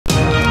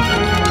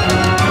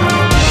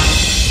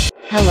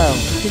Hello,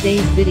 today's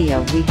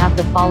video we have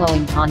the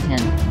following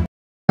content.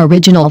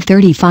 Original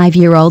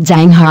 35-year-old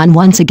Zhang Han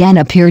once again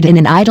appeared in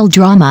an idol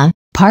drama,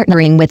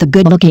 partnering with a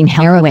good-looking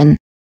heroine.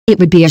 It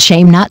would be a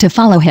shame not to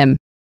follow him.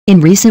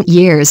 In recent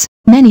years,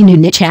 many new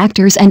niche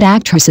actors and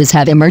actresses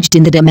have emerged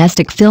in the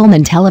domestic film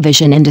and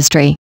television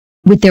industry.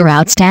 With their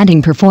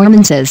outstanding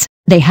performances,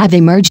 they have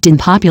emerged in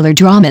popular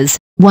dramas,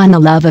 won the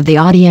love of the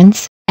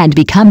audience, and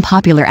become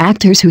popular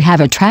actors who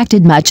have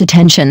attracted much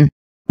attention.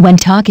 When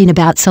talking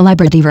about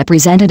celebrity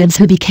representatives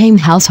who became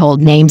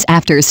household names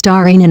after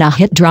starring in a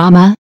hit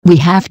drama, we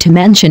have to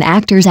mention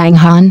actor Zhang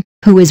Han,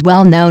 who is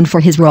well known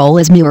for his role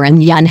as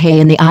Muran Yunhei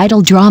in the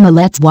idol drama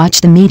Let's Watch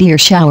the Meteor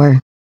Shower.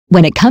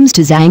 When it comes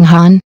to Zhang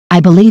Han,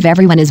 I believe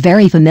everyone is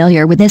very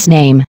familiar with this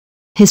name.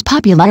 His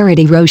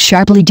popularity rose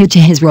sharply due to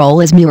his role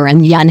as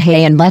Muran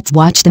Yunhei in Let's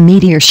Watch the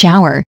Meteor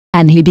Shower,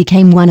 and he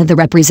became one of the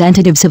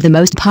representatives of the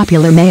most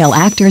popular male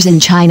actors in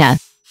China.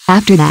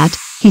 After that,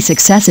 he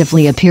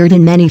successively appeared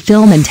in many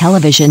film and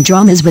television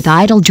dramas with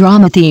idol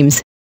drama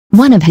themes.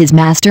 One of his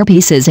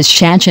masterpieces is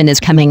Shanshan is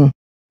Coming.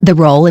 The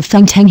role of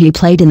Feng Teng he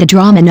played in the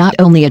drama not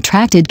only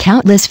attracted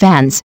countless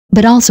fans,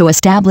 but also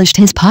established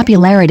his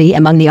popularity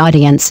among the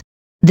audience.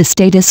 The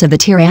status of the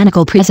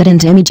tyrannical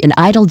president image in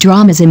idol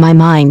dramas in my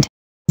mind.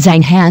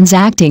 Zhang Han's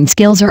acting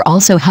skills are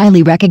also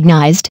highly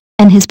recognized,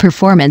 and his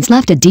performance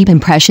left a deep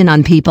impression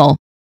on people.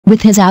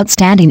 With his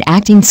outstanding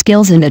acting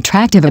skills and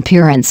attractive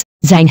appearance,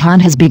 Zhang Han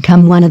has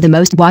become one of the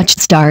most watched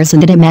stars in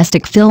the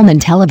domestic film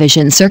and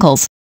television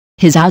circles.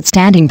 His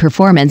outstanding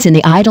performance in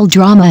the idol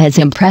drama is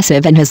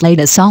impressive and has laid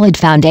a solid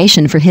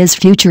foundation for his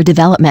future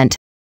development.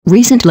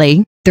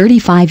 Recently,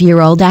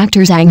 35-year-old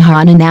actor Zhang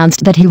Han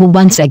announced that he will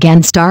once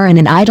again star in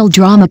an idol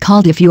drama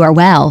called If You Are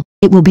Well,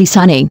 It Will Be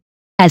Sunny.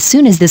 As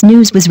soon as this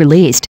news was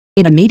released,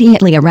 it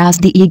immediately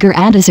aroused the eager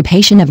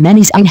anticipation of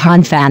many Zhang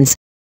Han fans.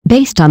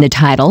 Based on the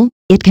title,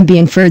 it can be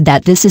inferred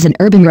that this is an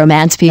urban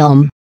romance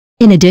film.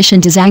 In addition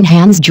to Zhang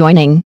Han's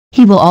joining,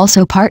 he will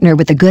also partner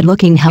with the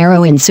good-looking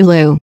heroine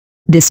Sulu.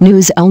 This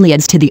news only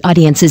adds to the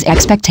audience's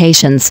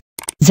expectations.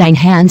 Zhang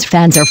Han's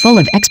fans are full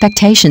of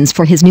expectations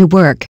for his new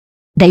work.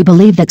 They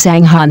believe that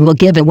Zhang Han will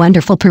give a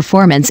wonderful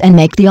performance and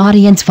make the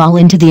audience fall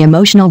into the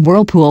emotional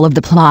whirlpool of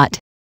the plot.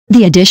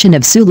 The addition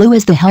of Sulu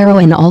as the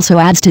heroine also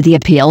adds to the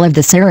appeal of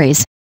the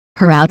series.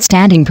 Her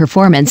outstanding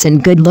performance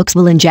and good looks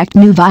will inject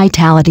new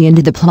vitality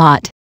into the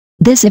plot.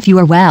 This If You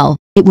Are Well,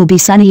 It Will Be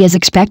Sunny is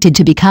expected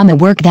to become a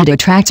work that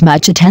attracts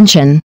much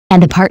attention,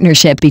 and the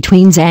partnership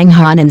between Zhang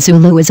Han and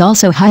Sulu is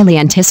also highly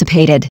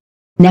anticipated.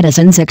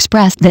 Netizens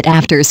expressed that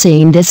after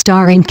seeing this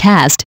starring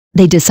cast,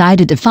 they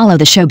decided to follow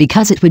the show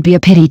because it would be a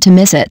pity to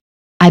miss it.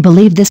 I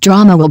believe this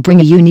drama will bring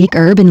a unique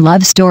urban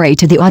love story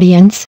to the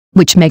audience,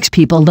 which makes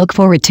people look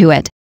forward to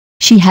it.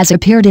 She has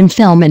appeared in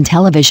film and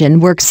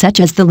television works such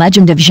as The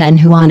Legend of Zhen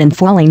Huan and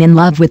Falling in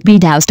Love with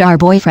Bidao Star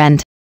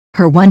Boyfriend.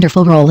 Her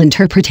wonderful role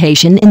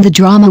interpretation in the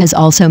drama has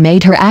also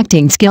made her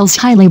acting skills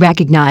highly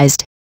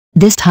recognized.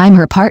 This time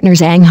her partner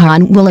Zhang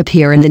Han will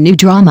appear in the new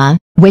drama,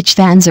 which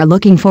fans are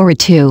looking forward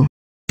to.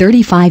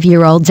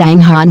 35-year-old Zhang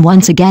Han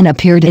once again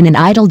appeared in an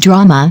idol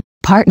drama,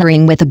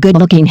 partnering with a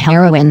good-looking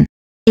heroine.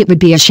 It would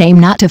be a shame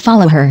not to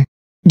follow her.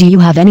 Do you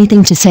have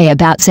anything to say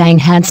about Zhang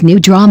Han's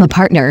new drama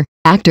partner,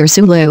 actor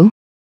Sulu?